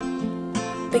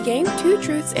The game Two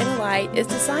Truths and a Lie is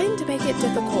designed to make it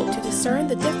difficult to discern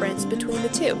the difference between the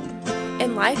two.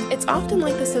 In life, it's often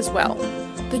like this as well.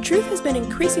 The truth has been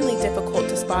increasingly difficult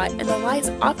to spot, and the lies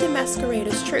often masquerade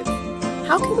as truth.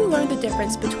 How can we learn the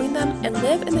difference between them and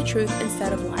live in the truth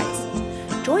instead of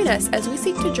lies? Join us as we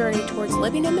seek to journey towards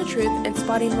living in the truth and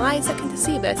spotting lies that can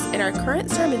deceive us in our current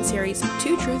sermon series,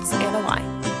 Two Truths and a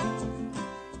Lie.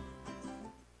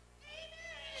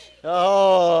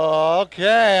 Oh,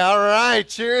 okay. All right.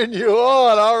 Cheering you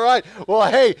on. All right. Well,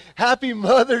 hey, happy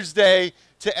Mother's Day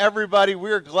to everybody.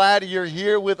 We're glad you're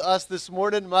here with us this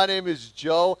morning. My name is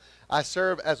Joe. I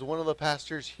serve as one of the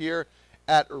pastors here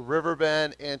at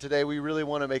Riverbend, and today we really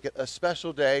want to make it a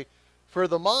special day for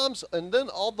the moms and then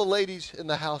all the ladies in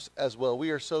the house as well. We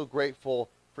are so grateful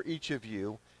for each of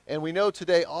you, and we know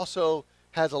today also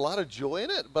has a lot of joy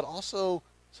in it, but also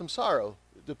some sorrow,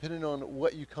 depending on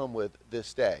what you come with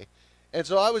this day. And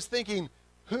so I was thinking,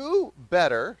 who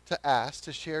better to ask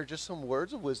to share just some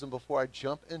words of wisdom before I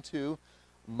jump into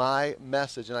my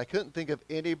message? And I couldn't think of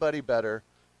anybody better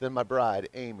than my bride,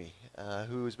 Amy,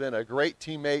 who's been a great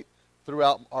teammate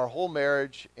throughout our whole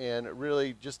marriage and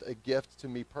really just a gift to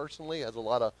me personally, has a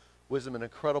lot of wisdom, an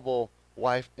incredible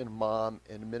wife and mom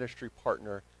and ministry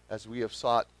partner as we have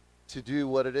sought to do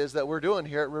what it is that we're doing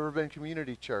here at Riverbend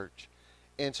Community Church.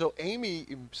 And so Amy,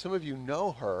 some of you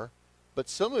know her, but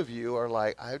some of you are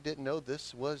like, I didn't know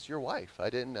this was your wife. I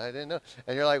didn't know.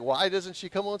 And you're like, why doesn't she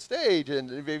come on stage? And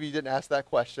maybe you didn't ask that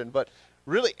question, but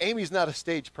really Amy's not a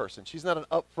stage person. She's not an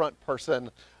upfront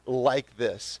person like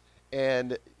this.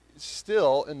 And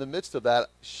still in the midst of that,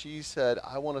 she said,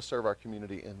 I want to serve our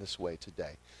community in this way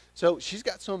today. So she's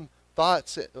got some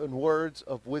thoughts and words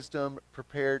of wisdom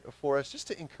prepared for us just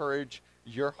to encourage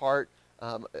your heart.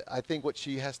 I think what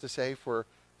she has to say for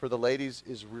the ladies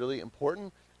is really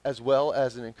important, as well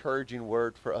as an encouraging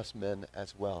word for us men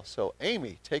as well. So,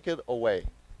 Amy, take it away.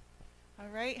 All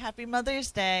right. Happy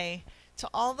Mother's Day to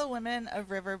all the women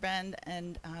of Riverbend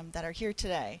and that are here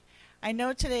today. I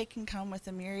know today can come with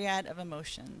a myriad of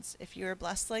emotions. If you are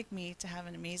blessed like me to have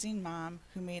an amazing mom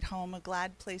who made home a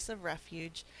glad place of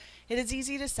refuge, it is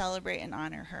easy to celebrate and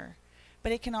honor her.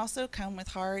 But it can also come with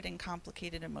hard and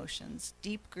complicated emotions,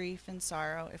 deep grief and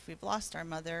sorrow if we've lost our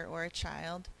mother or a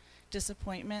child,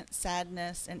 disappointment,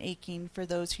 sadness, and aching for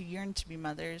those who yearn to be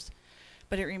mothers,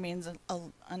 but it remains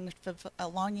a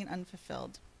longing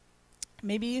unfulfilled.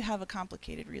 Maybe you have a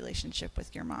complicated relationship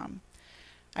with your mom.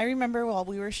 I remember while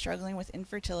we were struggling with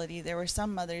infertility, there were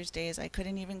some Mother's Days I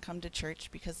couldn't even come to church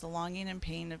because the longing and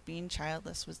pain of being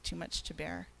childless was too much to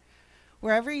bear.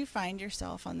 Wherever you find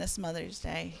yourself on this Mother's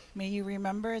Day, may you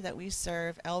remember that we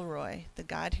serve El Roi, the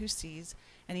God who sees,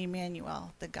 and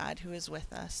Emmanuel, the God who is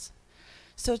with us.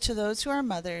 So to those who are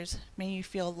mothers, may you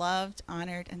feel loved,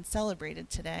 honored, and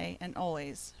celebrated today and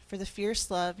always for the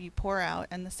fierce love you pour out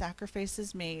and the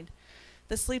sacrifices made,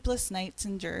 the sleepless nights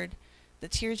endured, the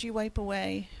tears you wipe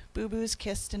away, boo-boos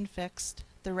kissed and fixed,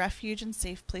 the refuge and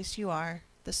safe place you are,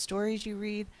 the stories you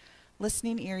read,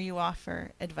 listening ear you offer,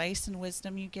 advice and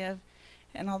wisdom you give,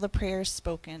 and all the prayers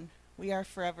spoken. We are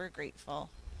forever grateful.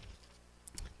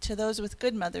 To those with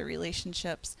good mother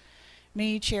relationships,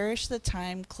 may you cherish the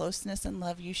time, closeness, and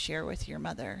love you share with your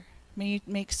mother. May you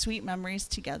make sweet memories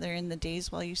together in the days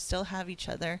while you still have each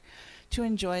other to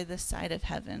enjoy this side of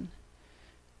heaven.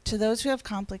 To those who have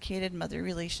complicated mother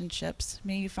relationships,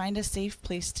 may you find a safe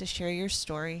place to share your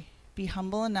story, be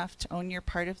humble enough to own your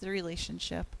part of the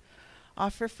relationship,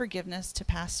 offer forgiveness to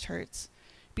past hurts,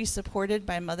 be supported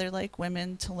by mother-like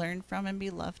women to learn from and be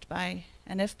loved by,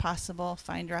 and if possible,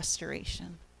 find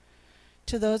restoration.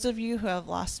 To those of you who have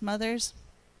lost mothers,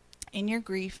 in your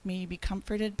grief, may you be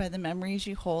comforted by the memories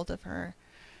you hold of her,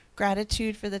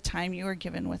 gratitude for the time you were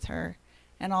given with her,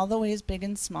 and all the ways big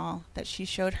and small that she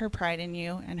showed her pride in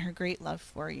you and her great love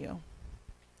for you.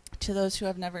 To those who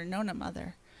have never known a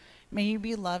mother, may you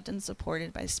be loved and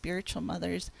supported by spiritual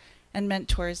mothers and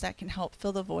mentors that can help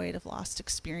fill the void of lost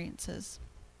experiences.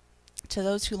 To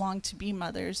those who long to be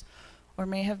mothers or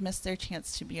may have missed their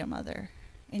chance to be a mother,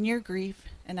 in your grief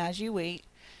and as you wait,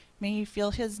 may you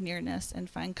feel his nearness and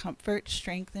find comfort,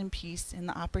 strength, and peace in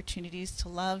the opportunities to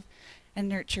love and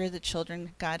nurture the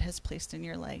children God has placed in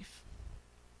your life.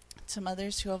 To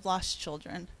mothers who have lost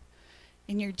children,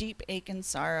 in your deep ache and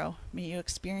sorrow, may you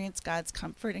experience God's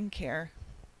comfort and care,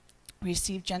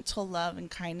 receive gentle love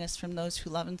and kindness from those who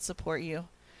love and support you,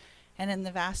 and in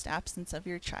the vast absence of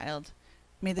your child,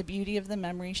 may the beauty of the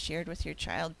memories shared with your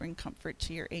child bring comfort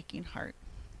to your aching heart.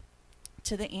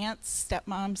 To the aunts,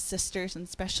 stepmoms, sisters, and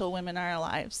special women in our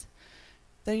lives,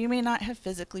 though you may not have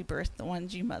physically birthed the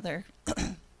ones you mother,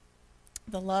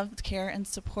 the love, care, and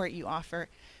support you offer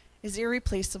is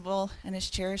irreplaceable and is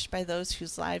cherished by those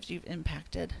whose lives you've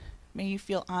impacted. May you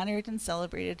feel honored and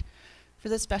celebrated for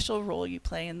the special role you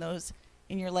play in those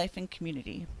in your life and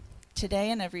community. Today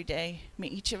and every day, may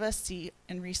each of us see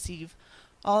and receive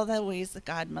all the ways that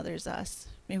God mothers us.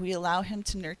 May we allow him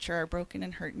to nurture our broken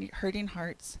and hurting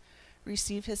hearts,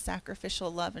 receive his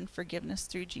sacrificial love and forgiveness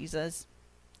through Jesus,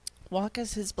 walk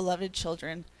as his beloved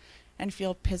children, and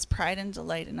feel his pride and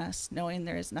delight in us, knowing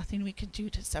there is nothing we could do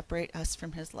to separate us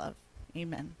from his love.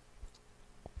 Amen.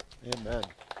 Amen.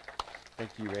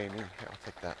 Thank you, Amy. Here, I'll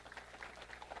take that.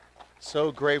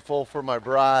 So grateful for my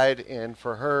bride and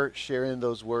for her sharing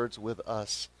those words with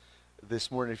us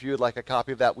this morning. If you would like a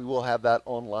copy of that, we will have that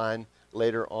online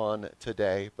later on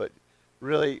today. But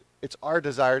really, it's our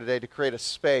desire today to create a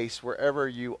space wherever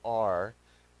you are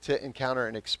to encounter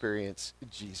and experience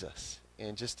Jesus.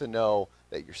 And just to know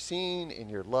that you're seen and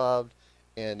you're loved.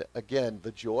 And again,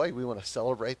 the joy, we want to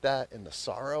celebrate that. And the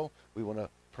sorrow, we want to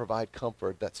provide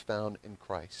comfort that's found in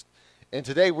Christ. And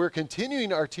today we're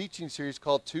continuing our teaching series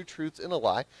called Two Truths and a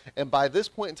Lie. And by this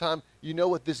point in time, you know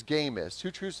what this game is.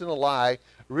 Two Truths and a Lie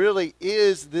really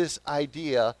is this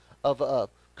idea of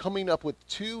coming up with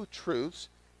two truths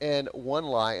and one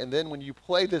lie. And then when you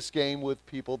play this game with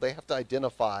people, they have to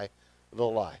identify the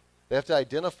lie. They have to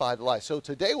identify the lie. So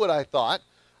today what I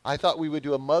thought we would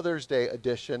do a Mother's Day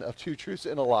edition of Two Truths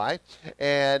and a Lie.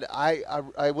 And I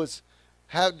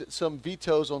had some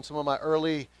vetoes on some of my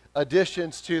early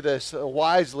additions to this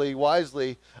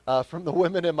wisely from the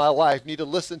women in my life. Need to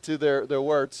listen to their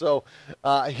words. So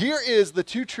here is the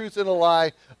Two Truths and a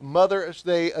Lie Mother's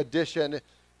Day edition.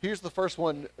 Here's the first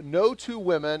one. No two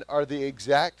women are the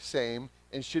exact same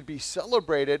and should be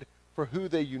celebrated for who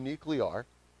they uniquely are.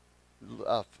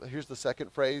 Here's the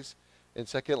second phrase and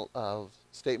second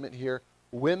statement here.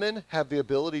 Women have the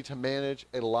ability to manage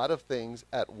a lot of things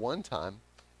at one time.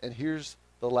 And here's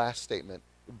the last statement.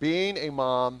 Being a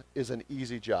mom is an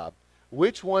easy job.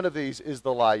 Which one of these is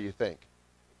the lie you think?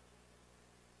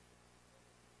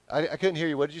 I couldn't hear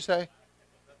you. What did you say?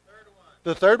 The third one.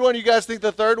 The third one? You guys think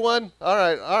the third one? All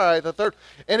right, the third.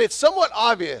 And it's somewhat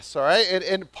obvious, all right?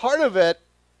 And part of it,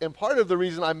 and part of the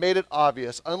reason I made it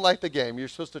obvious, unlike the game, you're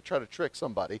supposed to try to trick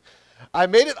somebody. I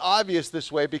made it obvious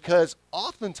this way because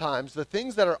oftentimes the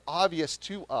things that are obvious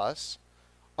to us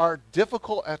are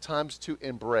difficult at times to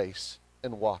embrace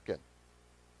and walk in.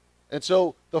 And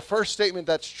so the first statement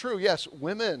that's true, yes,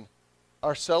 women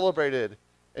are celebrated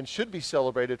and should be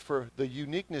celebrated for the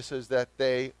uniquenesses that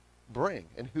they bring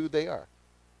and who they are.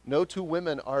 No two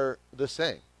women are the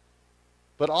same.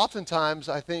 But oftentimes,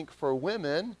 I think for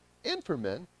women and for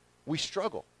men, we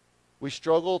struggle. We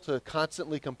struggle to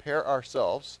constantly compare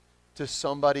ourselves to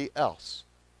somebody else's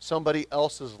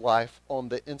life on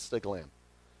the Instagram,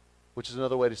 which is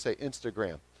another way to say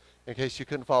Instagram, in case you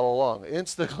couldn't follow along.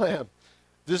 Instagram.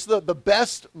 This is the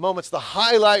best moments, the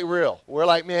highlight reel. We're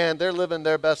like, man, they're living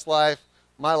their best life.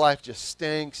 My life just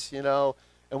stinks, you know.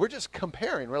 And we're just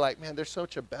comparing. We're like, man, they're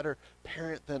such a better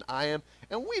parent than I am.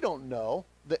 And we don't know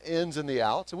the ins and the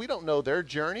outs. And we don't know their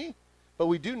journey, but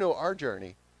we do know our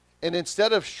journey. And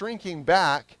instead of shrinking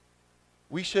back,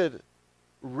 we should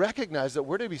recognize that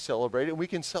we're to be celebrated, and we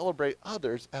can celebrate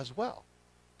others as well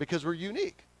because we're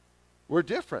unique. We're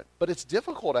different. But it's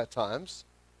difficult at times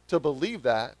to believe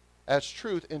that as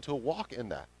truth and to walk in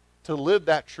that, to live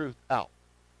that truth out,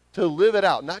 to live it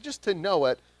out, not just to know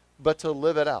it, but to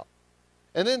live it out.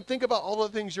 And then think about all the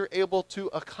things you're able to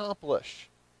accomplish.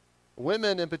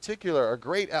 Women in particular are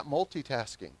great at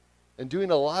multitasking and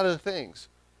doing a lot of things.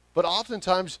 But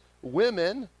oftentimes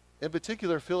women in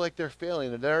particular feel like they're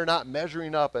failing and they're not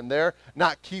measuring up and they're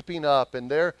not keeping up and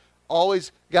they're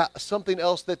always got something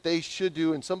else that they should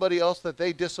do and somebody else that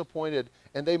they disappointed,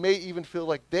 and they may even feel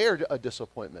like they're a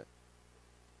disappointment.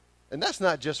 And that's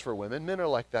not just for women. Men are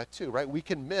like that too, right? We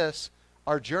can miss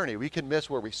our journey. We can miss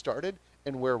where we started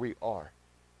and where we are.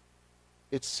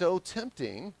 It's so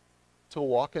tempting to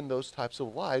walk in those types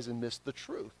of lies and miss the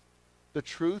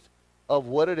truth of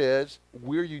what it is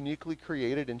we're uniquely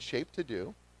created and shaped to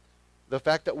do, the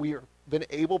fact that we have been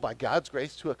able by God's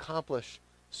grace to accomplish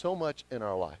so much in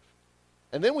our life.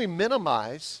 And then we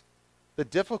minimize the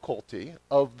difficulty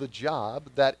of the job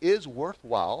that is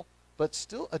worthwhile, but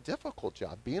still a difficult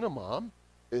job. Being a mom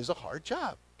is a hard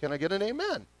job. Can I get an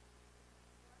amen?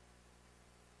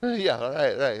 Yeah, all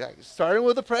right. Starting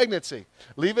with a pregnancy.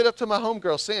 Leave it up to my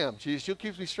homegirl, Sam. She'll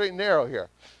keep me straight and narrow here.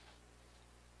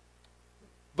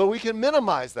 But we can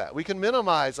minimize that. We can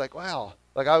minimize, like, wow.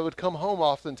 Like I would come home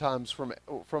oftentimes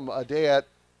from a day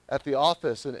at the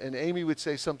office, and Amy would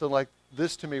say something like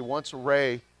this to me once.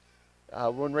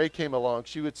 When Ray came along,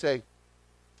 she would say,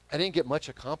 I didn't get much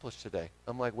accomplished today.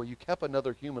 I'm like, well, you kept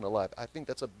another human alive. I think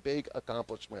that's a big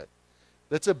accomplishment.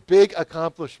 That's a big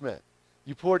accomplishment.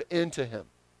 You poured into him.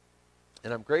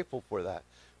 And I'm grateful for that.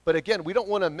 But again, we don't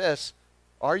want to miss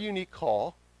our unique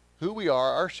call, who we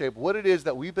are, our shape, what it is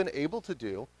that we've been able to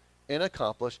do and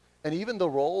accomplish, and even the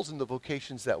roles and the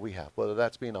vocations that we have, whether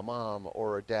that's being a mom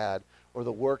or a dad or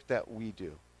the work that we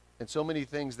do. And so many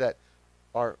things that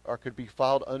are could be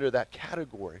filed under that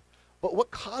category. But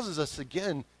what causes us,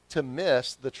 again, to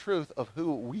miss the truth of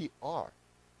who we are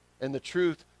and the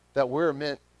truth that we're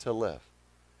meant to live?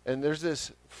 And there's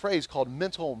this phrase called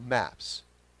mental maps.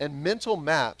 And mental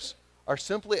maps are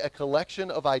simply a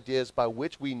collection of ideas by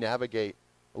which we navigate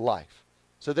life.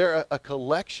 So they're a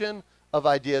collection of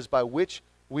ideas by which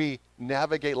we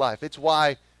navigate life. It's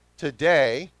why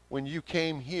today, when you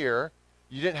came here,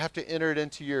 you didn't have to enter it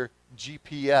into your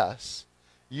GPS.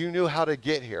 You knew how to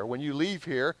get here. When you leave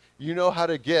here, you know how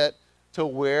to get to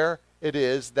where it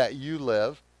is that you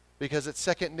live because it's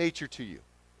second nature to you.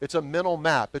 It's a mental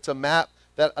map. It's a map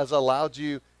that has allowed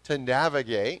you to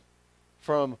navigate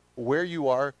from where you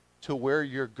are to where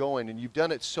you're going. And you've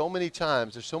done it so many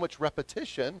times. There's so much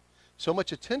repetition, so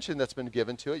much attention that's been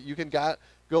given to it. You can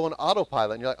go on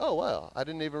autopilot and you're like, oh, well, I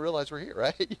didn't even realize we're here,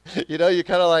 right? You know, you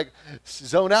kind of like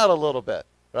zone out a little bit,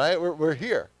 right? We're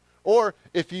here. Or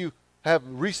if you have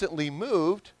recently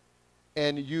moved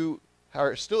and you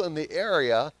are still in the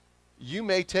area, you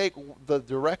may take the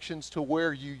directions to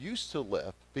where you used to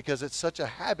live because it's such a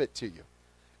habit to you.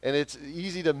 And it's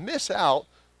easy to miss out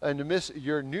and to miss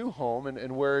your new home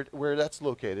and where that's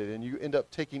located. And you end up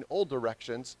taking old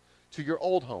directions to your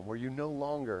old home where you no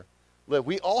longer live.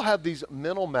 We all have these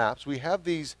mental maps. We have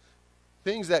these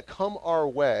things that come our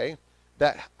way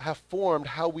that have formed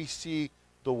how we see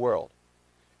the world.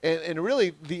 And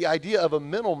really, the idea of a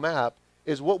mental map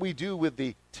is what we do with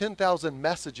the 10,000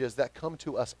 messages that come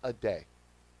to us a day.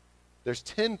 There's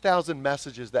 10,000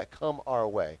 messages that come our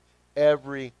way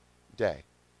every day.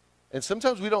 And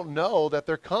sometimes we don't know that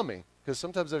they're coming because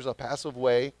sometimes there's a passive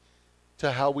way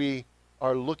to how we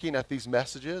are looking at these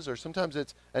messages, or sometimes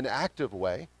it's an active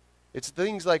way. It's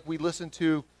things like we listen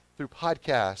to through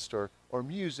podcasts or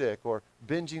music or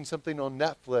binging something on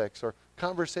Netflix or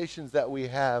conversations that we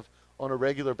have on a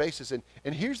regular basis.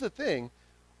 And here's the thing,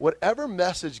 whatever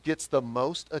message gets the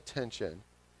most attention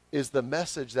is the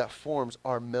message that forms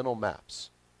our mental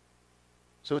maps.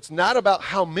 So it's not about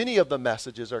how many of the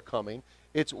messages are coming.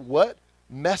 It's what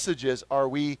messages are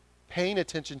we paying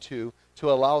attention to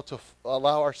allow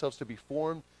ourselves to be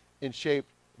formed and shaped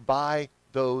by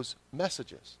those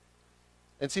messages.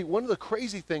 And see, one of the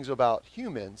crazy things about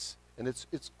humans, and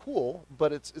it's cool,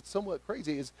 but it's somewhat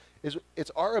crazy, is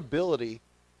it's our ability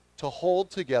to hold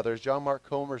together, as John Mark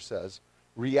Comer says,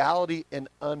 reality and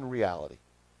unreality.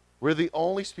 We're the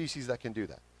only species that can do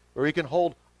that, where we can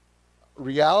hold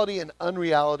reality and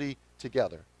unreality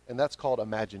together, and that's called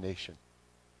imagination,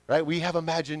 right? We have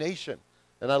imagination,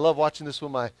 and I love watching this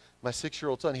with my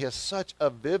 6-year-old son. He has such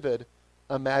a vivid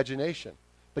imagination.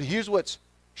 But here's what's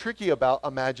tricky about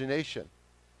imagination,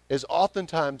 is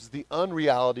oftentimes the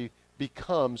unreality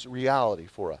becomes reality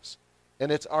for us,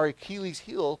 and it's our Achilles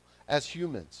heel as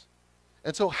humans.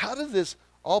 And so how does this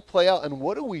all play out, and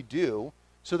what do we do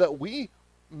so that we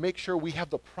make sure we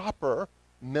have the proper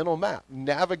mental map,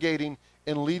 navigating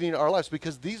and leading our lives?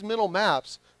 Because these mental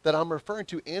maps that I'm referring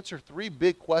to answer 3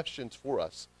 big questions for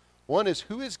us. One is,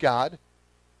 who is God?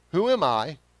 Who am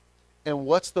I? And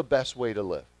what's the best way to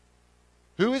live?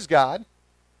 Who is God?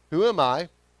 Who am I?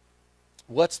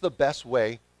 What's the best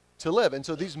way to live? And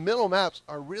so these mental maps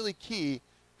are really key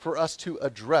for us to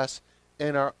address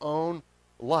in our own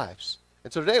lives.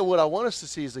 And so today what I want us to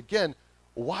see is, again,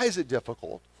 why is it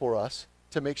difficult for us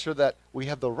to make sure that we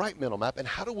have the right mental map, and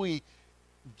how do we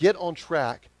get on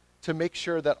track to make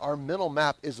sure that our mental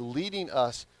map is leading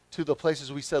us to the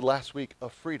places we said last week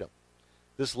of freedom,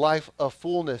 this life of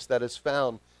fullness that is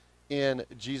found in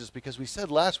Jesus. Because we said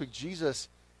last week, Jesus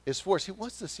is for us. He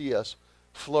wants to see us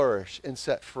flourish and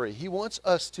set free. He wants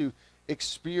us to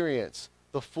experience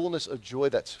the fullness of joy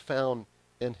that's found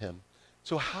in him.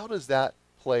 So how does that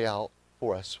play out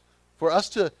for us? For us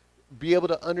to be able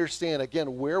to understand,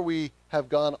 again, where we have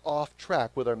gone off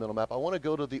track with our mental map, I want to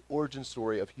go to the origin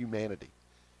story of humanity.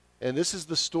 And this is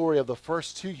the story of the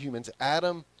first 2 humans,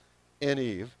 Adam and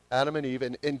Eve.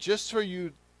 And just for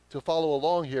you to follow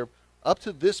along here, up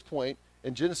to this point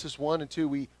in Genesis 1 and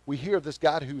 2, we hear of this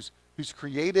God who's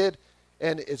created,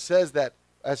 and it says that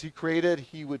as he created,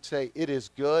 he would say, it is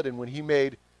good. And when he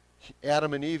made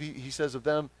Adam and Eve, he says of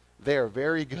them, they are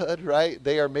very good, right?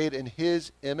 They are made in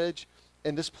his image.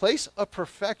 And this place of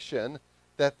perfection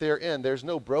that they're in, there's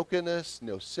no brokenness,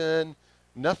 no sin,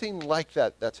 Nothing like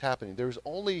that that's happening. There's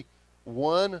only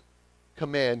one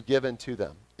command given to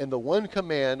them. And the one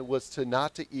command was to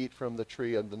not to eat from the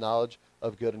tree of the knowledge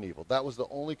of good and evil. That was the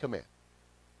only command.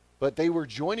 But they were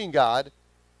joining God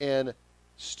in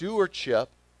stewardship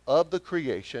of the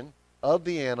creation, of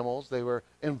the animals. They were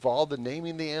involved in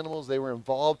naming the animals. They were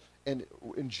involved in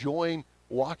enjoying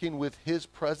walking with his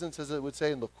presence, as it would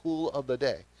say, in the cool of the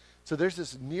day. So there's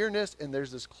this nearness and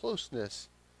there's this closeness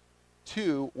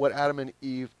to what Adam and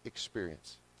Eve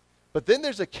experienced. But then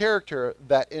there's a character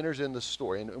that enters in the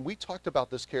story. And we talked about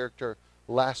this character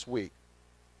last week.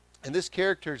 And this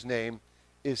character's name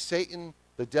is Satan,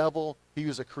 the devil. He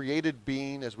was a created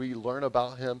being, as we learn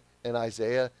about him in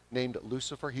Isaiah, named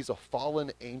Lucifer. He's a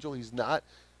fallen angel. He's not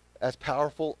as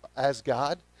powerful as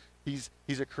God. He's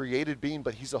a created being,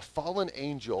 but he's a fallen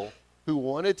angel who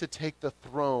wanted to take the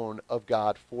throne of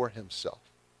God for himself.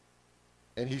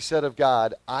 And he said of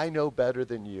God, I know better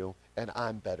than you, and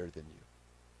I'm better than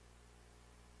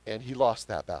you. And he lost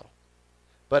that battle.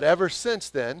 But ever since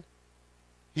then,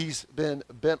 he's been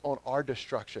bent on our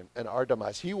destruction and our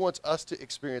demise. He wants us to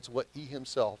experience what he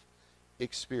himself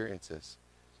experiences.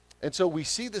 And so we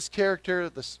see this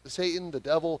character, Satan, the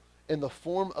devil, in the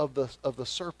form of the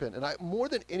serpent. And more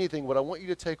than anything, what I want you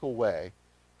to take away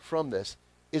from this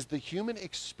is the human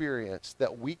experience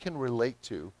that we can relate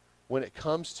to when it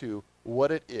comes to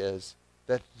what it is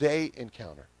that they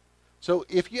encounter. So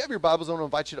if you have your Bibles, I want to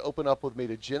invite you to open up with me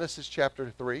to Genesis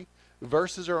chapter 3.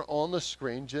 Verses are on the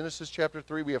screen. Genesis chapter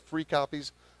 3. We have free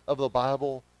copies of the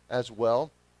Bible as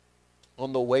well.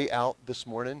 On the way out this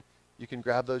morning, you can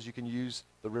grab those. You can use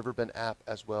the Riverbend app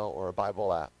as well, or a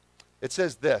Bible app. It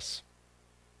says this.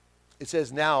 It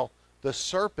says, now the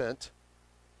serpent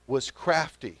was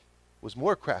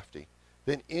more crafty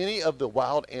than any of the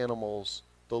wild animals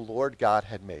the Lord God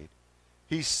had made.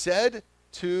 He said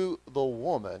to the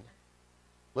woman,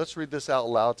 let's read this out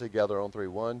loud together on three.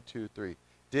 1, 2, 3.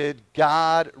 Did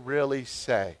God really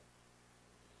say,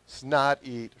 let's not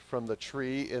eat from the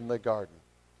tree in the garden?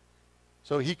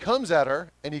 So he comes at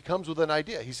her, and he comes with an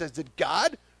idea. He says, did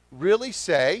God really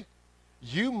say,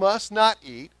 you must not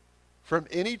eat from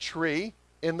any tree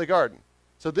in the garden?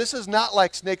 So this is not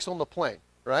like snakes on the plane,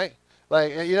 right?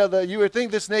 Like, you know, you would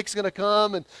think the snake's going to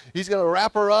come, and he's going to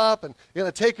wrap her up, and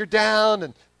going to take her down,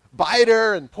 and bite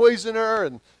her, and poison her,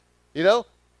 and, you know,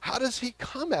 how does he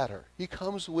come at her? He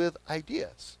comes with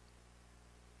ideas.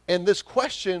 And this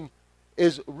question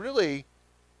is really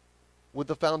with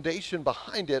the foundation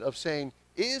behind it of saying,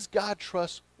 is God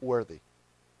trustworthy?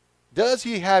 Does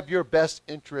he have your best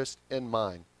interest in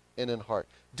mind and in heart?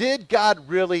 Did God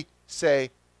really say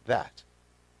that?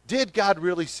 Did God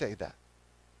really say that?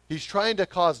 He's trying to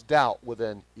cause doubt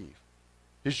within Eve.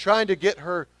 He's trying to get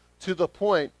her to the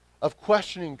point of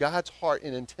questioning God's heart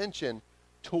and intention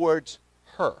towards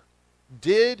her.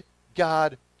 Did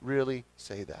God really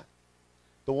say that?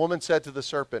 The woman said to the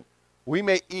serpent, we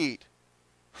may eat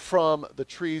from the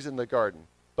trees in the garden,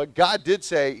 but God did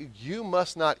say, you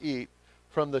must not eat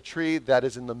from the tree that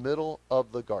is in the middle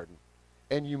of the garden,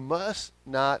 and you must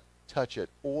not touch it,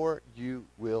 or you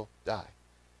will die.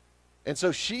 And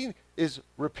so she is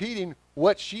repeating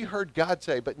what she heard God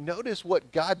say, but notice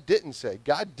what God didn't say.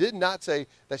 God did not say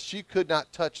that she could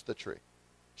not touch the tree.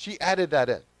 She added that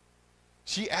in.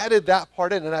 She added that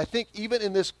part in. And I think even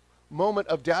in this moment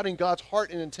of doubting God's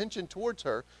heart and intention towards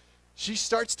her, she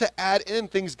starts to add in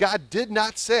things God did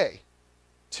not say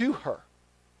to her.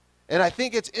 And I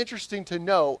think it's interesting to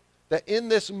know that in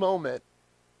this moment,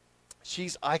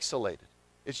 she's isolated.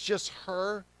 It's just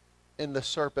her and the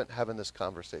serpent having this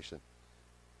conversation,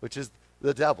 which is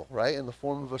the devil, right, in the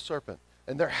form of a serpent.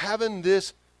 And they're having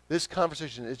this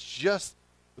conversation. It's just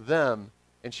them,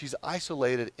 and she's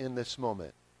isolated in this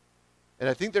moment. And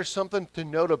I think there's something to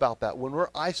note about that. When we're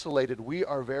isolated, we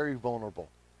are very vulnerable.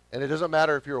 And it doesn't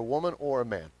matter if you're a woman or a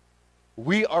man.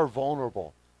 We are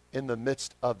vulnerable in the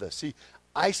midst of this. See,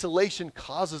 isolation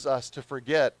causes us to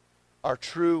forget our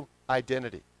true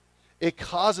identity. It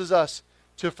causes us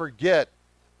to forget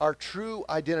our true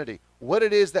identity, what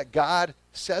it is that God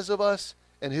says of us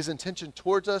and his intention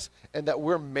towards us, and that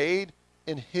we're made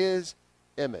in his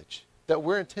image, that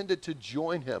we're intended to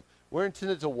join him. We're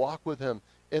intended to walk with him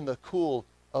in the cool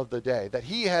of the day, that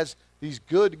he has these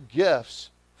good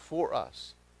gifts for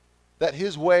us, that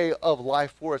his way of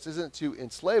life for us isn't to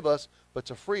enslave us, but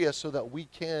to free us so that we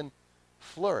can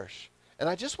flourish. And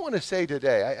I just want to say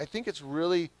today, I think it's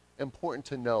really important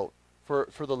to note for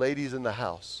the ladies in the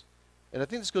house, and I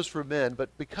think this goes for men, but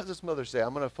because it's Mother's Day,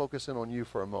 I'm going to focus in on you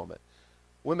for a moment.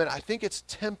 Women, I think it's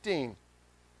tempting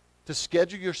to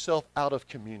schedule yourself out of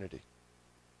community.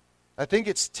 I think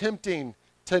it's tempting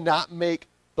to not make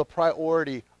the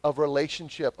priority of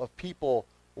relationship, of people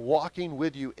walking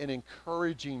with you and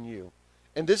encouraging you.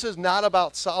 And this is not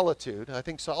about solitude. I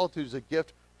think solitude is a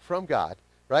gift from God,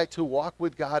 right? To walk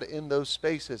with God in those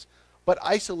spaces. But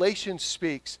isolation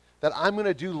speaks that I'm going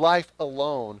to do life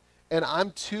alone, and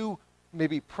I'm too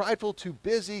maybe prideful, too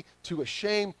busy, too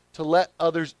ashamed to let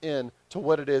others in to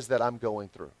what it is that I'm going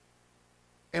through.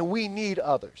 And we need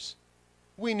others.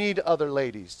 We need other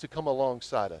ladies to come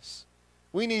alongside us.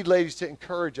 We need ladies to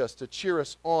encourage us, to cheer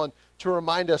us on, to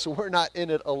remind us we're not in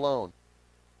it alone,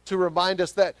 to remind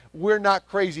us that we're not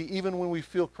crazy even when we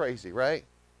feel crazy, right?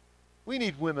 We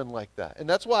need women like that. And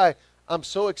that's why I'm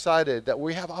so excited that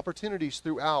we have opportunities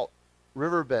throughout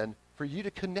Riverbend for you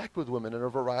to connect with women in a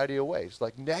variety of ways.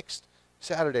 Like next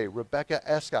Saturday, Rebecca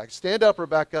Escott. Stand up,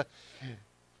 Rebecca.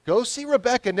 Go see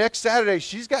Rebecca next Saturday.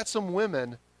 She's got some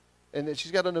women, and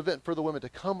she's got an event for the women to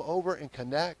come over and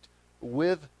connect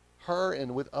with her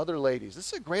and with other ladies. This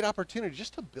is a great opportunity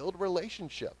just to build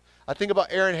relationship. I think about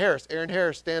Erin Harris. Erin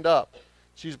Harris, stand up.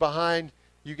 She's behind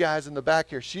you guys in the back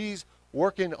here. She's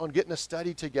working on getting a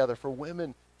study together for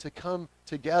women to come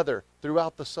together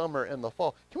throughout the summer and the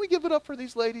fall. Can we give it up for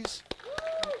these ladies?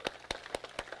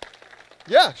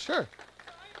 Yeah, sure.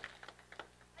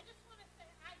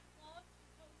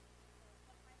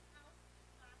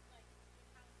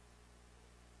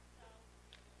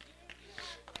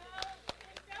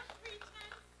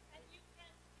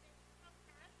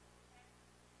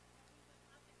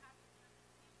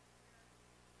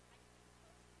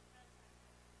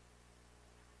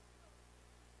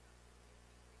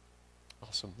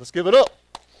 Awesome. Let's give it up.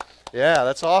 Yeah,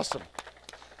 that's awesome.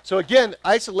 So again,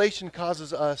 isolation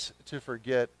causes us to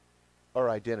forget our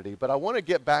identity. But I want to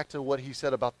get back to what he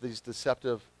said about these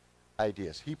deceptive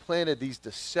ideas. He planted these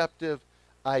deceptive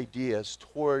ideas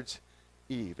towards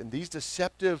Eve. And these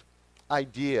deceptive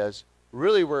ideas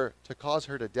really were to cause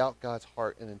her to doubt God's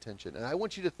heart and intention. And I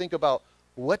want you to think about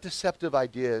what deceptive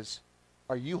ideas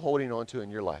are you holding on to in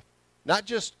your life? Not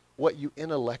just what you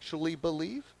intellectually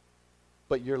believe,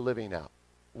 but you're living out.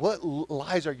 What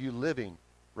lies are you living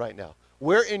right now?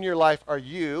 Where in your life are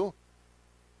you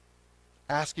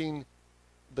asking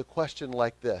the question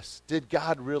like this? Did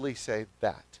God really say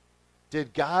that?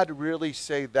 Did God really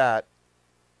say that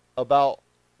about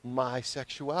my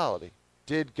sexuality?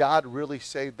 Did God really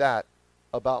say that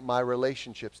about my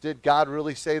relationships? Did God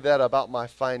really say that about my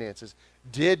finances?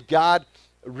 Did God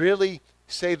really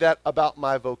say that about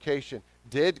my vocation?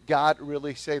 Did God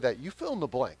really say that? You fill in the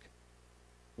blank.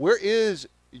 Where is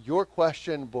your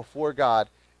question before God?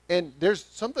 And there's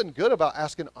something good about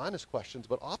asking honest questions,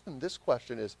 but often this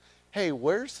question is, hey,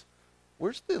 where's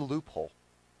the loophole?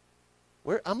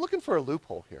 I'm looking for a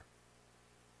loophole here.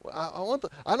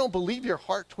 I don't believe your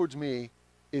heart towards me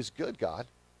is good, God.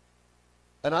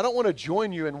 And I don't want to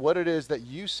join you in what it is that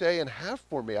you say and have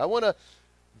for me. I want to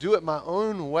do it my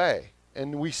own way.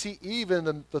 And we see Eve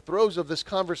in the throes of this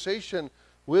conversation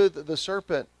with the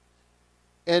serpent.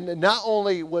 And not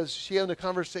only was she having a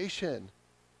conversation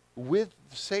with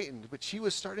Satan, but she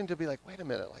was starting to be like, wait a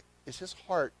minute, like, is his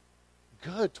heart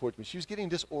good towards me? She was getting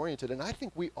disoriented. And I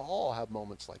think we all have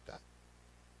moments like that.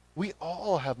 We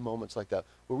all have moments like that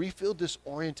where we feel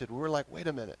disoriented. We're like, wait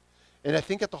a minute. And I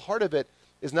think at the heart of it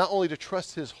is not only to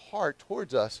trust his heart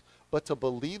towards us, but to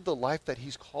believe the life that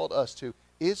he's called us to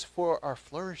is for our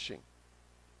flourishing.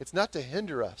 It's not to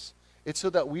hinder us. It's so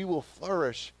that we will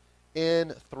flourish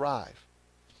and thrive.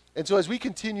 And so as we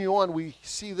continue on, we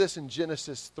see this in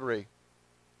Genesis 3.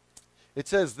 It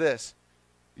says this,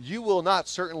 "You will not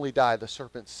certainly die," the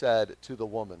serpent said to the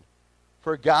woman,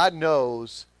 "for God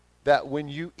knows that when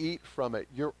you eat from it,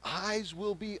 your eyes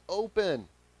will be open,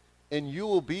 and you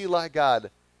will be like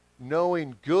God,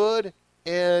 knowing good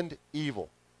and evil."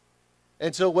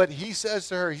 And so what he says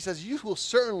to her, he says, you will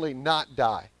certainly not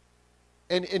die.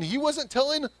 And he wasn't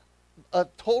telling a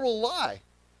total lie,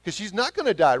 because she's not going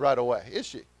to die right away, is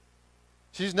she?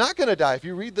 She's not going to die. If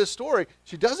you read this story,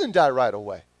 she doesn't die right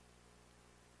away.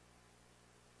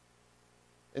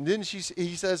 And then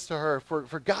he says to her,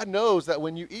 for God knows that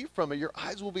when you eat from it, your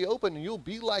eyes will be open and you'll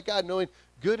be like God, knowing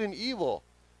good and evil.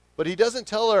 But he doesn't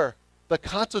tell her the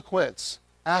consequence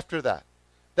after that.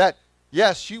 That,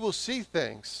 yes, she will see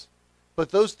things,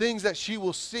 but those things that she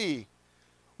will see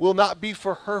will not be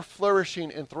for her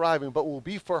flourishing and thriving, but will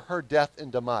be for her death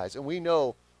and demise. And we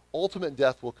know ultimate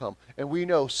death will come, and we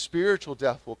know spiritual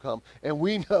death will come, and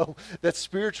we know that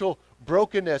spiritual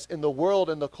brokenness in the world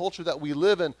and the culture that we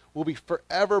live in will be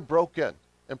forever broken.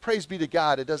 And praise be to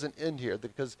God, it doesn't end here,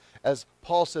 because as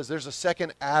Paul says, there's a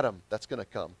second Adam that's going to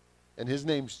come, and his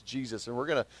name's Jesus, and we're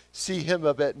going to see him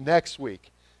a bit next week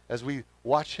as we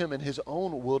watch him in his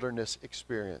own wilderness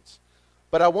experience.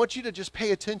 But I want you to just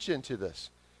pay attention to this,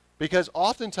 because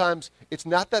oftentimes it's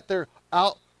not that they're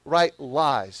outright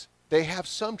lies. They have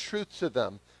some truth to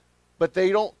them, but they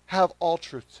don't have all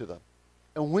truth to them.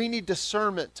 And we need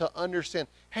discernment to understand,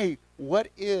 hey, what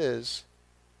is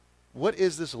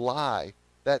this lie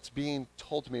that's being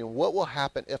told to me, and what will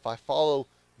happen if I follow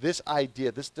this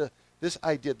idea, this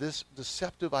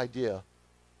deceptive idea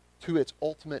to its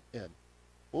ultimate end?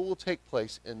 What will take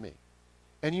place in me?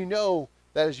 And you know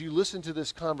that as you listen to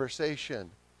this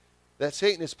conversation, that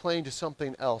Satan is playing to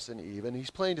something else in Eve, and he's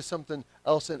playing to something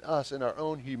else in us, in our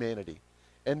own humanity.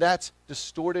 And that's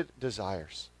distorted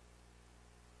desires.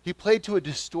 He played to a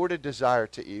distorted desire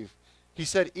to Eve. He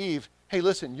said, Eve, hey,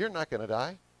 listen, you're not going to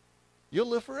die. You'll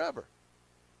live forever.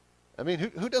 I mean,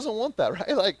 who doesn't want that,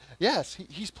 right? Like, yes,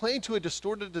 he's playing to a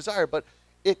distorted desire, but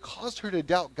it caused her to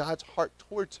doubt God's heart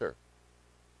towards her.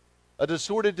 A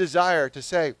distorted desire to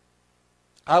say,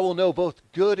 I will know both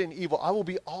good and evil. I will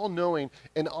be all-knowing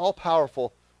and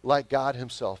all-powerful like God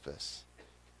himself is.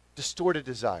 Distorted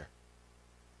desire.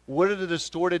 What are the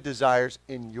distorted desires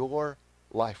in your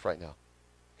life right now?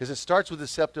 Because it starts with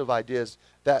deceptive ideas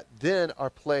that then are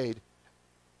played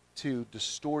to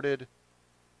deceptive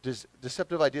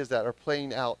ideas that are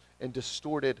playing out in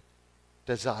distorted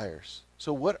desires.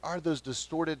 So what are those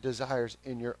distorted desires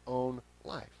in your own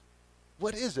life?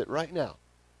 What is it right now?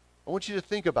 I want you to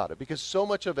think about it, because so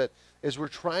much of it is we're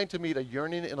trying to meet a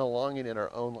yearning and a longing in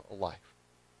our own life.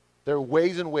 There are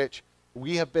ways in which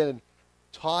we have been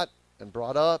taught and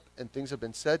brought up, and things have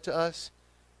been said to us,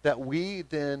 that we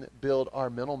then build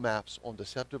our mental maps on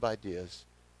deceptive ideas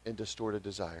and distorted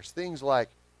desires. Things like,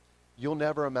 you'll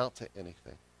never amount to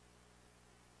anything.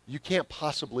 You can't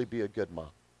possibly be a good mom.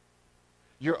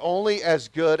 You're only as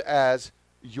good as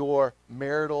your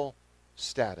marital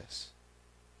status.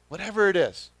 Whatever it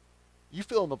is, you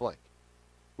fill in the blank.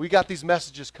 We got these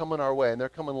messages coming our way, and they're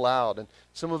coming loud, and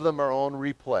some of them are on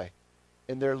replay,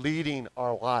 and they're leading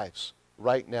our lives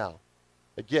right now.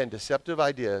 Again, deceptive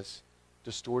ideas,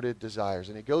 distorted desires.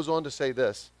 And it goes on to say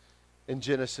this in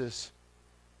Genesis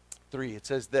 3. It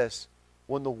says this,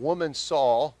 when the woman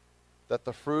saw that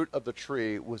the fruit of the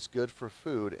tree was good for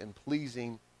food and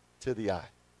pleasing to the eye.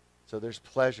 So there's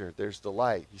pleasure, there's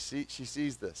delight. She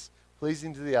sees this,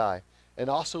 pleasing to the eye, and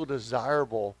also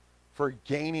desirable for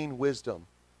gaining wisdom.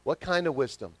 What kind of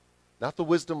wisdom? Not the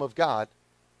wisdom of God,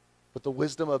 but the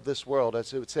wisdom of this world.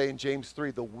 As it would say in James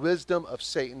 3, the wisdom of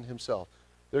Satan himself.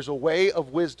 There's a way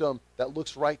of wisdom that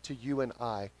looks right to you and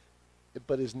I,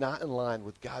 but is not in line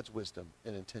with God's wisdom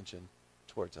and intention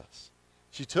towards us.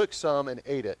 She took some and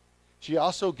ate it. She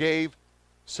also gave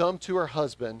some to her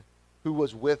husband who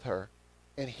was with her,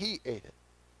 and he ate it.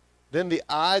 Then the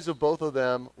eyes of both of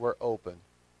them were open,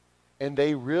 and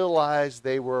they realized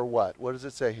they were what? What does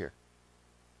it say here?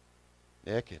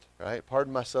 Naked, right?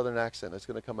 Pardon my southern accent. It's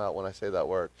going to come out when I say that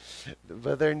word.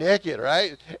 But they're naked,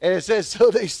 right? And it says, so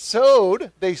they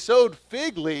sewed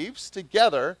fig leaves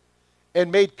together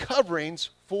and made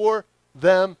coverings for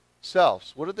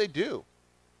themselves. What did they do?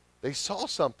 They saw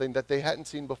something that they hadn't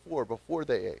seen before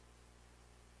they ate.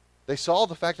 They saw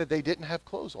the fact that they didn't have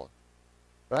clothes on,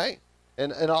 right?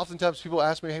 And oftentimes people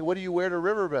ask me, hey, what do you wear to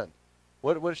Riverbend?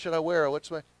 What should I wear?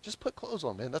 Just put clothes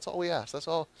on, man. That's all we ask. That's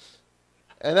all.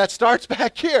 And that starts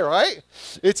back here, right?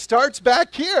 It starts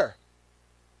back here.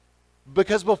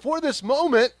 Because before this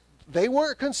moment, they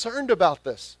weren't concerned about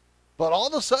this. But all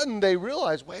of a sudden, they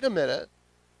realized, wait a minute,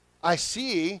 I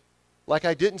see like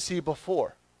I didn't see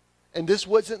before. And this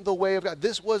wasn't the way of God.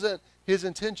 This wasn't his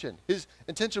intention. His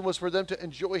intention was for them to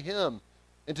enjoy him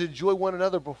and to enjoy one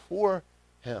another before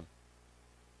him.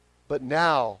 But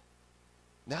now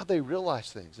they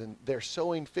realize things, and they're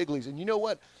sowing fig leaves. And you know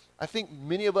what? I think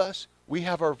many of us, we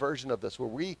have our version of this where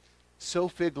we sow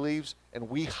fig leaves and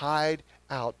we hide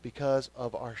out because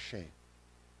of our shame.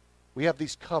 We have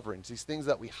these coverings, these things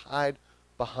that we hide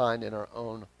behind in our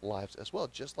own lives as well,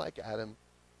 just like Adam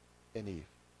and Eve.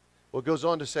 Well, it goes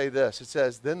on to say this. It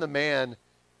says, then the man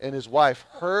and his wife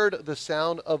heard the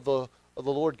sound of the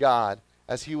Lord God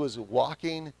as he was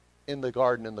walking in the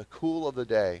garden in the cool of the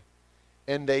day,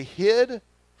 and they hid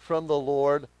from the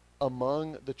Lord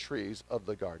among the trees of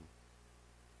the garden.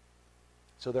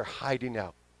 So they're hiding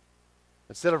out.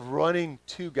 Instead of running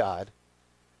to God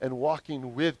and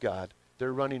walking with God,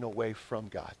 they're running away from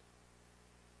God.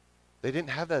 They didn't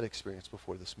have that experience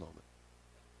before this moment.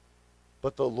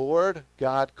 But the Lord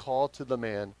God called to the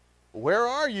man, where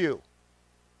are you?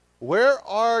 Where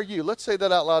are you? Let's say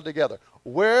that out loud together.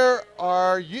 Where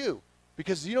are you?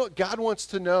 Because you know what? God wants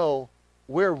to know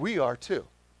where we are too.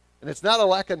 And it's not a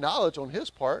lack of knowledge on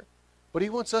his part, but he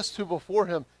wants us to, before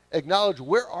him, acknowledge,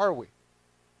 where are we?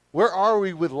 Where are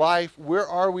we with life? Where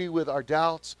are we with our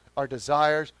doubts, our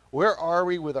desires? Where are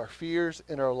we with our fears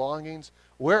and our longings?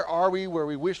 Where are we where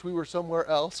we wish we were somewhere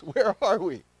else? Where are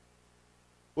we?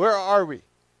 Where are we?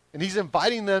 And he's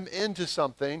inviting them into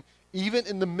something, even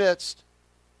in the midst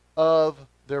of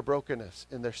their brokenness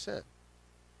and their sin.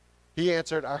 He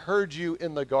answered, I heard you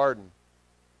in the garden,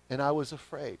 and I was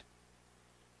afraid.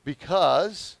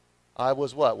 Because I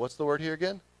was what? What's the word here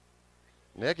again?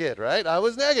 Naked, right? I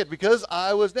was naked because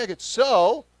I was naked.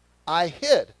 So I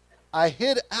hid. I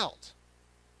hid out.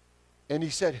 And he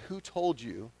said, who told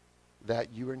you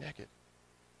that you were naked?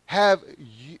 Have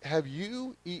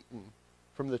you eaten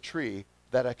from the tree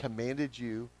that I commanded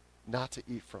you not to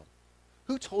eat from?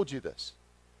 Who told you this?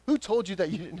 Who told you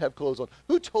that you didn't have clothes on?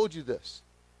 Who told you this?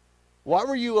 Why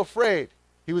were you afraid?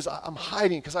 I'm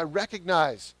hiding because I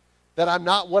recognize that I'm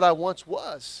not what I once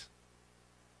was.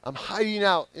 I'm hiding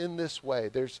out in this way.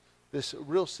 There's this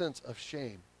real sense of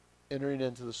shame entering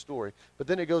into the story. But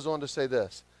then it goes on to say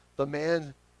this. The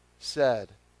man said,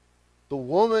 the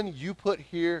woman you put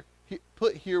here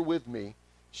with me,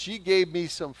 she gave me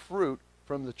some fruit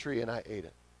from the tree and I ate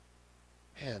it.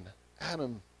 Man,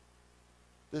 Adam,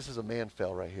 this is a man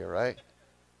fail right here, right?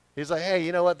 He's like, hey,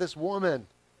 you know what? This woman,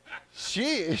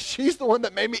 she's the one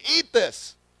that made me eat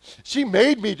this. She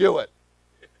made me do it.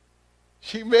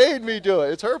 She made me do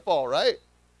it. It's her fault, right?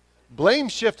 Blame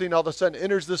shifting all of a sudden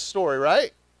enters this story,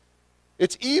 right?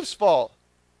 It's Eve's fault.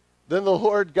 Then the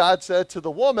Lord God said to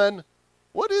the woman,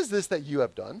 what is this that you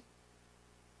have done?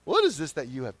 What is this that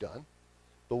you have done?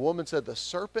 The woman said, the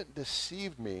serpent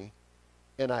deceived me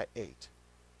and I ate.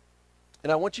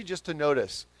 And I want you just to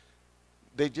notice,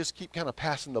 they just keep kind of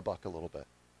passing the buck a little bit.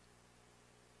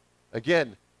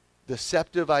 Again,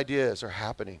 deceptive ideas are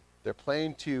happening. They're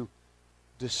playing to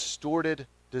distorted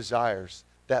desires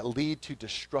that lead to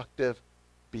destructive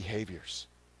behaviors.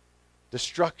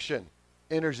 Destruction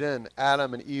enters in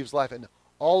Adam and Eve's life, and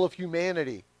all of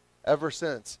humanity ever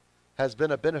since has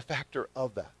been a benefactor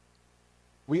of that.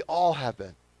 We all have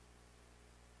been.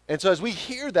 And so as we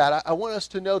hear that, I want us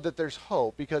to know that there's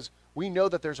hope, because we know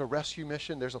that there's a rescue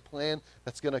mission, there's a plan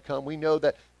that's going to come. We know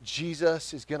that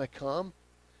Jesus is going to come,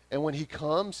 and when he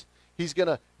comes, he's going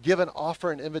to give an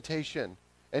offer, an invitation.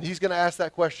 And he's going to ask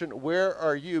that question, where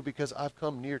are you? Because I've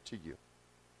come near to you.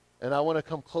 And I want to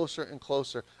come closer and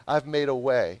closer. I've made a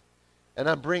way. And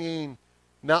I'm bringing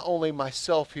not only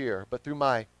myself here, but through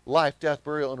my life, death,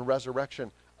 burial, and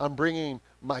resurrection, I'm bringing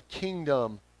my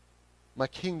kingdom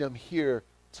here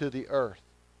to the earth.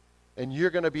 And you're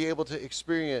going to be able to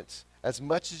experience as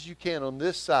much as you can on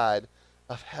this side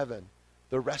of heaven,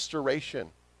 the restoration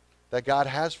that God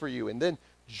has for you. And then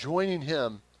joining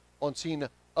him on seeing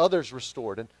others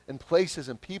restored and places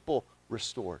and people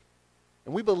restored.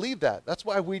 And we believe that. That's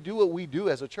why we do what we do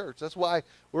as a church. That's why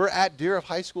we're at Deer of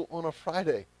High School on a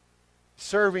Friday,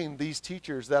 serving these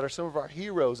teachers that are some of our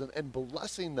heroes and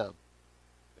blessing them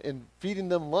and feeding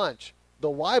them lunch. The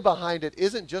why behind it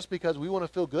isn't just because we want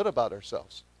to feel good about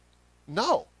ourselves.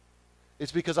 No.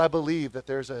 It's because I believe that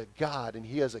there's a God and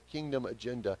he has a kingdom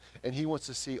agenda and he wants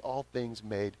to see all things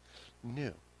made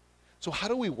new. So how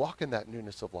do we walk in that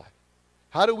newness of life?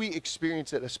 How do we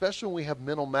experience it, especially when we have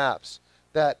mental maps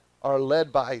that are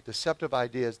led by deceptive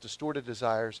ideas, distorted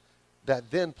desires, that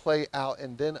then play out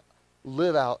and then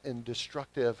live out in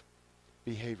destructive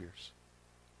behaviors?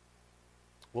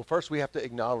 Well, first we have to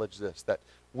acknowledge this, that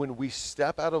when we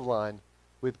step out of line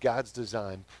with God's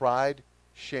design, pride,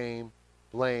 shame,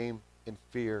 blame, and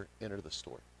fear enter the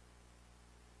story.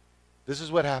 This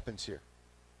is what happens here.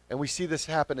 And we see this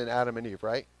happen in Adam and Eve,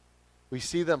 right? We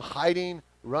see them hiding,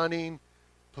 running,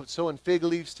 sewing fig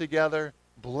leaves together,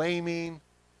 blaming.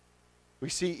 We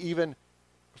see even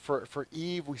for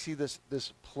Eve, we see this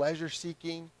pleasure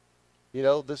seeking. You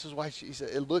know, this is why she said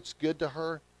it looks good to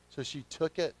her, so she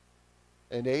took it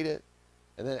and ate it.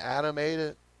 And then Adam ate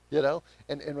it, you know.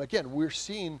 And again, we're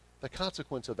seeing the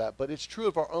consequence of that, but it's true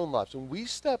of our own lives. When we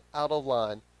step out of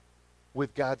line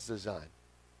with God's design,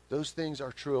 those things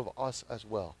are true of us as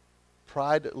well.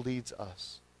 Pride leads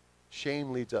us.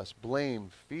 Shame leads us. Blame,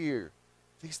 fear,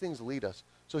 these things lead us.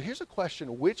 So here's a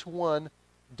question. Which one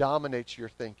dominates your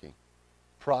thinking?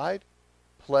 Pride,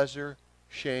 pleasure,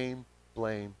 shame,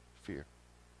 blame, fear.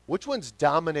 Which one's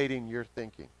dominating your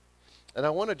thinking? And I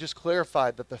want to just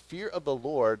clarify that the fear of the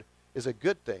Lord is a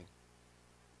good thing.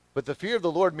 But the fear of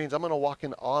the Lord means I'm going to walk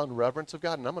in awe and reverence of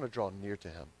God, and I'm going to draw near to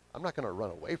him. I'm not going to run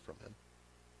away from him.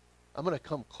 I'm going to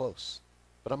come close,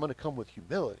 but I'm going to come with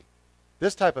humility.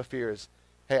 This type of fear is,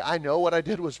 hey, I know what I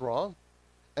did was wrong,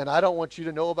 and I don't want you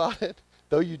to know about it,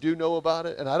 though you do know about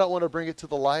it, and I don't want to bring it to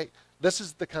the light. This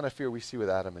is the kind of fear we see with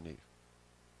Adam and Eve.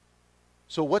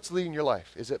 So what's leading your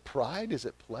life? Is it pride? Is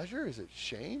it pleasure? Is it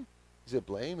shame? Is it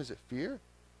blame? Is it fear?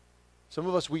 Some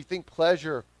of us, we think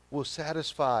pleasure will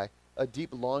satisfy a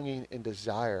deep longing and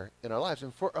desire in our lives.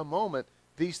 And for a moment,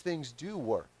 these things do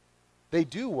work. They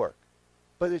do work.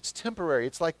 But it's temporary.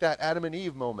 It's like that Adam and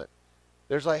Eve moment.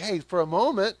 There's like, hey, for a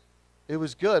moment, it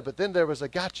was good, but then there was a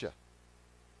gotcha.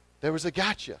 There was a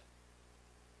gotcha.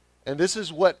 And this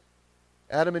is what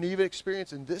Adam and Eve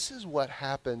experienced, and this is what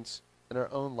happens in our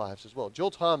own lives as well.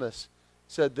 Joel Thomas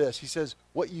said this. He says,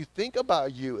 what you think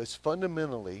about you is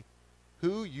fundamentally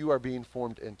who you are being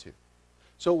formed into.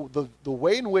 So the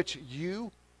way in which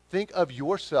you think of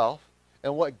yourself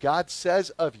and what God says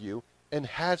of you and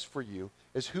has for you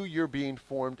is who you're being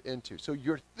formed into. So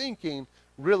your thinking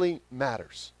really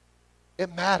matters.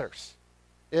 It matters.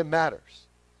 It matters.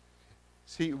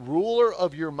 See, ruler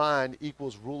of your mind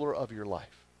equals ruler of your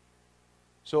life.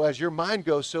 So as your mind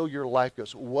goes, so your life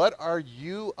goes. What are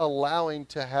you allowing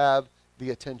to have the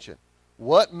attention?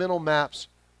 What mental maps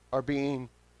are being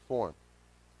formed?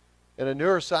 And a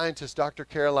neuroscientist, Dr.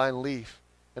 Caroline Leaf,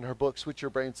 in her book, Switch Your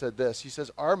Brain, said this. She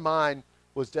says, our mind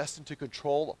was destined to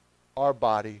control our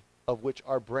body, of which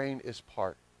our brain is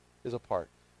a part,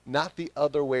 not the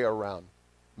other way around.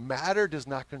 Matter does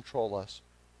not control us.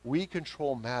 We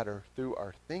control matter through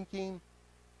our thinking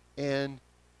and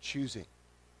choosing.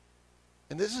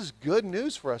 And this is good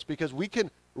news for us because we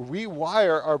can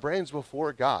rewire our brains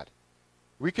before God.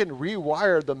 We can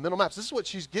rewire the mental maps. This is what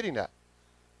she's getting at.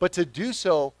 But to do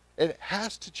so, it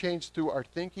has to change through our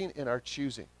thinking and our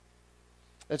choosing.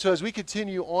 And so as we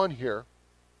continue on here,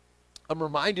 I'm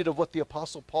reminded of what the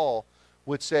Apostle Paul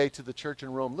would say to the church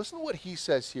in Rome. Listen to what he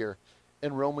says here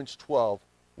in Romans 12,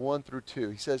 1 through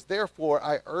 2. He says, therefore,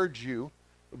 I urge you,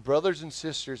 brothers and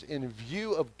sisters, in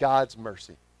view of God's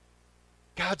mercy,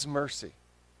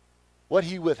 what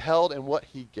he withheld and what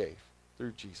he gave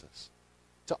through Jesus,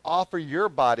 to offer your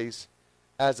bodies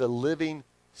as a living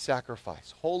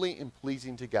sacrifice, holy and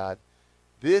pleasing to God.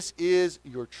 This is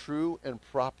your true and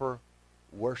proper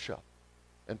worship.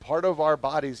 And part of our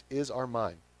bodies is our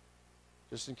mind.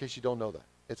 Just in case you don't know that.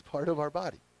 It's part of our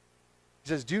body. He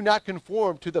says, do not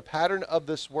conform to the pattern of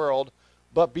this world,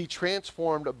 but be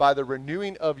transformed by the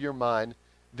renewing of your mind.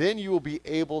 Then you will be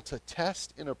able to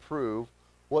test and approve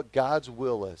what God's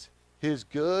will is, his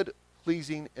good,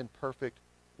 pleasing, and perfect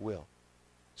will.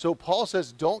 So Paul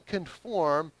says, don't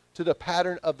conform to the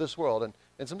pattern of this world.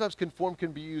 And sometimes conform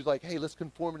can be used like, hey, let's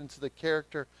conform it into the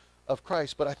character of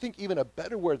Christ. But I think even a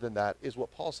better word than that is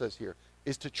what Paul says here,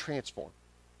 is to transform.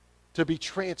 To be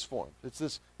transformed. It's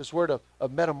this word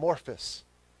of metamorphosis.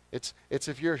 It's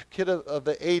if you're a kid of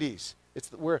the 80s,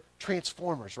 we're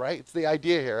transformers, right? It's the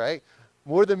idea here, right?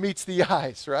 More than meets the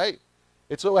eyes, right?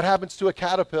 It's what happens to a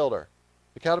caterpillar.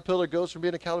 The caterpillar goes from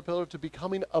being a caterpillar to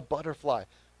becoming a butterfly.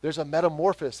 There's a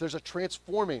metamorphosis. There's a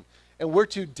transforming. And we're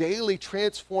to daily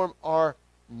transform our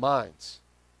minds.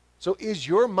 So is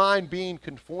your mind being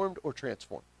conformed or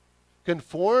transformed?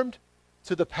 Conformed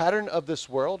to the pattern of this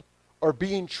world or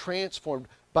being transformed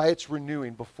by its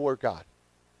renewing before God?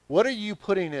 What are you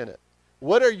putting in it?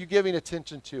 What are you giving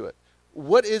attention to it?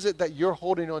 What is it that you're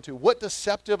holding on to? What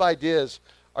deceptive ideas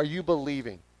are you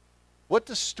believing? What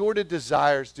distorted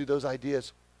desires do those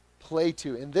ideas play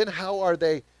to? And then how are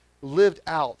they lived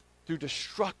out through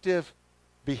destructive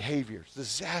behaviors,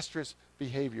 disastrous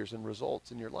behaviors and results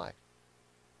in your life?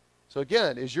 So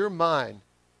again, is your mind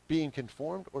being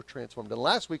conformed or transformed? And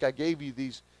last week I gave you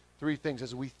these three things.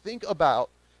 As we think about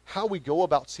how we go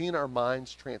about seeing our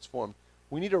minds transformed,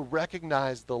 we need to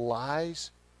recognize the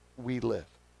lies we live.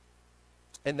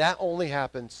 And that only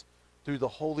happens through the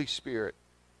Holy Spirit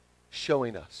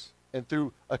showing us and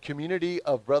through a community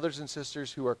of brothers and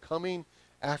sisters who are coming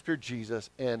after Jesus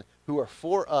and who are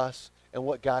for us and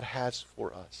what God has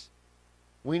for us.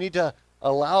 We need to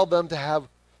allow them to have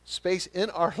space in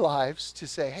our lives to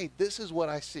say, hey, this is what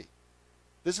I see.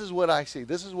 This is what I see.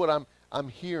 This is what I'm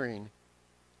hearing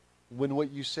when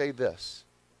what you say this.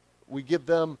 We give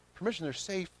them permission. They're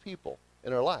safe people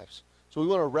in our lives. So we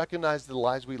want to recognize the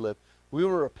lies we live. We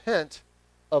want to repent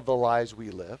of the lies we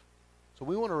live. So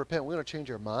we want to repent. We want to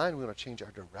change our mind. We want to change our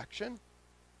direction.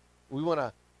 We want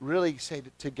to really say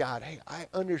to God, hey, I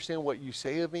understand what you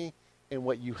say of me and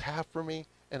what you have for me,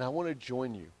 and I want to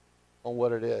join you on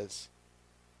what it is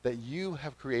that you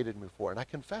have created me for. And I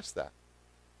confess that.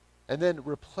 And then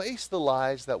replace the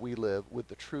lies that we live with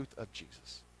the truth of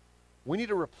Jesus. We need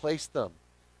to replace them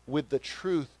with the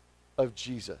truth of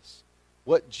Jesus.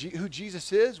 Who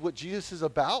Jesus is, what Jesus is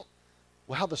about,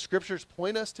 how the scriptures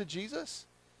point us to Jesus.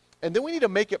 And then we need to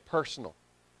make it personal.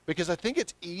 Because I think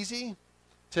it's easy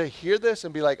to hear this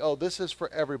and be like, oh, this is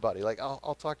for everybody. Like,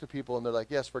 I'll talk to people and they're like,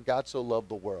 yes, for God so loved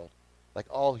the world, like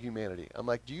all humanity. I'm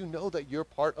like, do you know that you're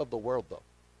part of the world, though?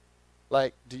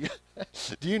 Like, do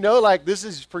you know, like, this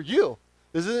is for you?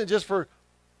 This isn't just for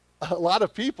a lot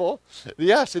of people.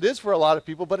 Yes, it is for a lot of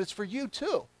people, but it's for you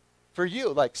too. For you,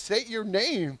 like, say your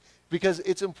name, because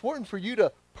it's important for you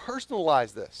to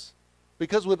personalize this,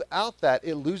 because without that,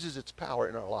 it loses its power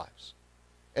in our lives.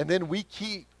 And then we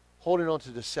keep holding on to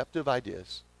deceptive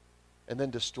ideas and then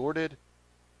distorted,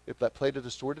 if that play to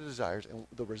distorted desires, and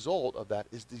the result of that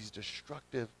is these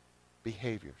destructive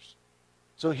behaviors.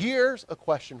 So here's a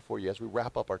question for you as we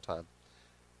wrap up our time.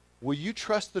 Will you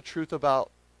trust the truth about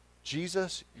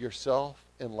Jesus, yourself,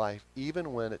 and life,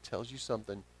 even when it tells you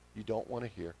something you don't want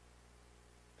to hear,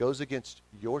 goes against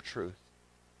your truth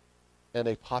and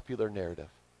a popular narrative?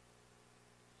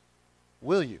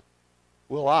 Will you?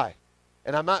 Will I?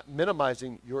 And I'm not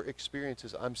minimizing your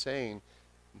experiences. I'm saying,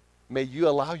 may you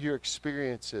allow your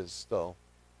experiences, though,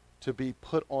 to be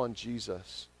put on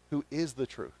Jesus, who is the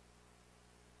truth,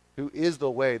 who is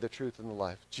the way, the truth, and the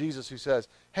life. Jesus, who says,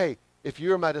 hey, if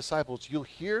you are my disciples, you'll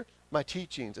hear my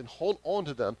teachings and hold on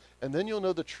to them, and then you'll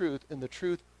know the truth, and the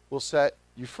truth will set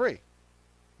you free.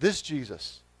 This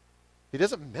Jesus, he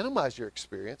doesn't minimize your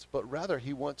experience, but rather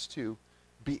he wants to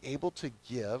be able to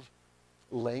give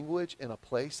language and a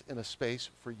place and a space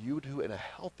for you to, in a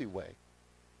healthy way,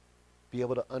 be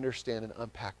able to understand and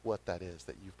unpack what that is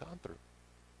that you've gone through.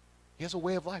 He has a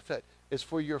way of life that is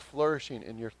for your flourishing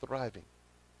and your thriving.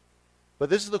 But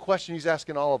this is the question he's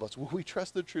asking all of us. Will we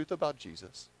trust the truth about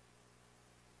Jesus,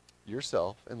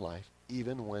 yourself, and life,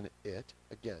 even when it,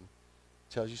 again,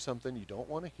 tells you something you don't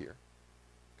want to hear,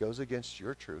 goes against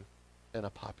your truth and a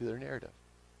popular narrative?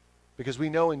 Because we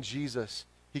know in Jesus,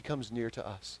 he comes near to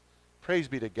us. Praise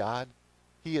be to God.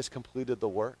 He has completed the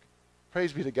work.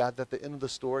 Praise be to God that the end of the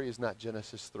story is not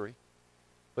Genesis 3,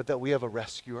 but that we have a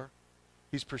rescuer.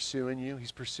 He's pursuing you.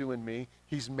 He's pursuing me.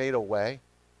 He's made a way.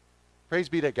 Praise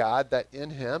be to God that in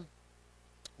him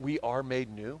we are made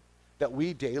new, that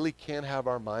we daily can have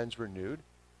our minds renewed,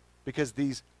 because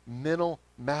these mental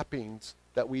mappings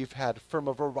that we've had from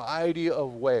a variety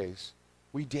of ways,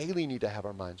 we daily need to have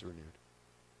our minds renewed.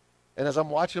 And as I'm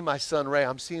watching my son Ray,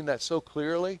 I'm seeing that so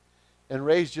clearly. And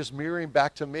Ray's just mirroring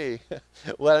back to me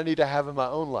what I need to have in my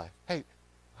own life. Hey,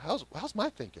 how's my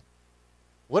thinking?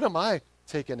 What am I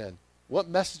taking in? What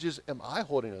messages am I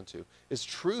holding on to? Is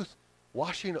truth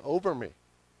washing over me?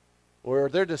 Or are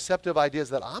there deceptive ideas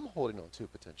that I'm holding on to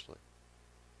potentially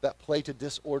that play to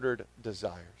disordered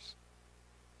desires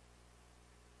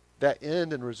that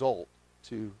end and result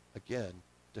to, again,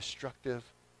 destructive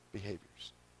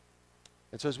behaviors?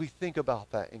 And so as we think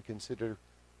about that and consider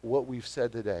what we've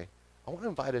said today, I want to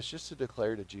invite us just to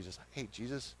declare to Jesus, hey,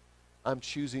 Jesus, I'm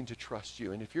choosing to trust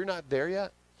you. And if you're not there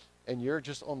yet, and you're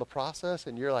just on the process,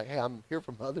 and you're like, hey, I'm here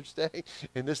for Mother's Day,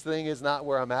 and this thing is not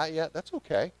where I'm at yet, that's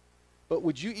okay. But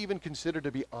would you even consider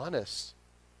to be honest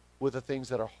with the things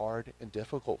that are hard and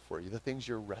difficult for you, the things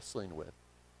you're wrestling with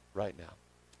right now?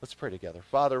 Let's pray together.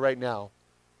 Father, right now,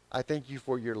 I thank you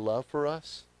for your love for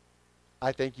us.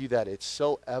 I thank you that it's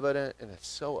so evident and it's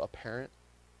so apparent.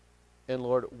 And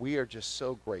Lord, we are just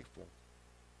so grateful.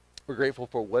 We're grateful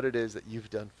for what it is that you've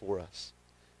done for us.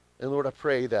 And Lord, I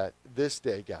pray that this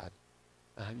day, God,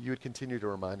 you would continue to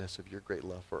remind us of your great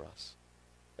love for us.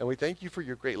 And we thank you for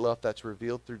your great love that's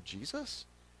revealed through Jesus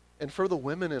and for the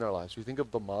women in our lives. We think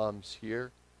of the moms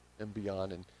here and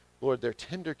beyond. And Lord, their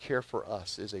tender care for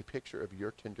us is a picture of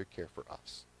your tender care for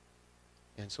us.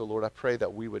 And so, Lord, I pray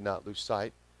that we would not lose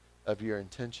sight of your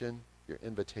intention, your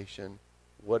invitation,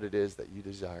 what it is that you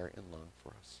desire and long for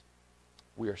us.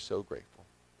 We are so grateful.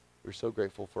 We're so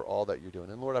grateful for all that you're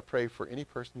doing. And Lord, I pray for any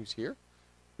person who's here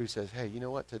who says, hey, you know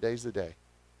what? Today's the day.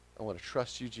 I want to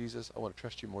trust you, Jesus. I want to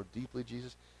trust you more deeply,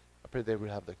 Jesus. I pray they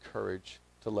would have the courage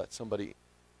to let somebody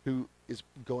who is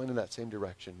going in that same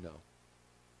direction know.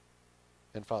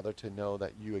 And Father, to know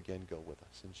that you again go with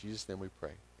us. In Jesus' name we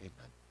pray. Amen.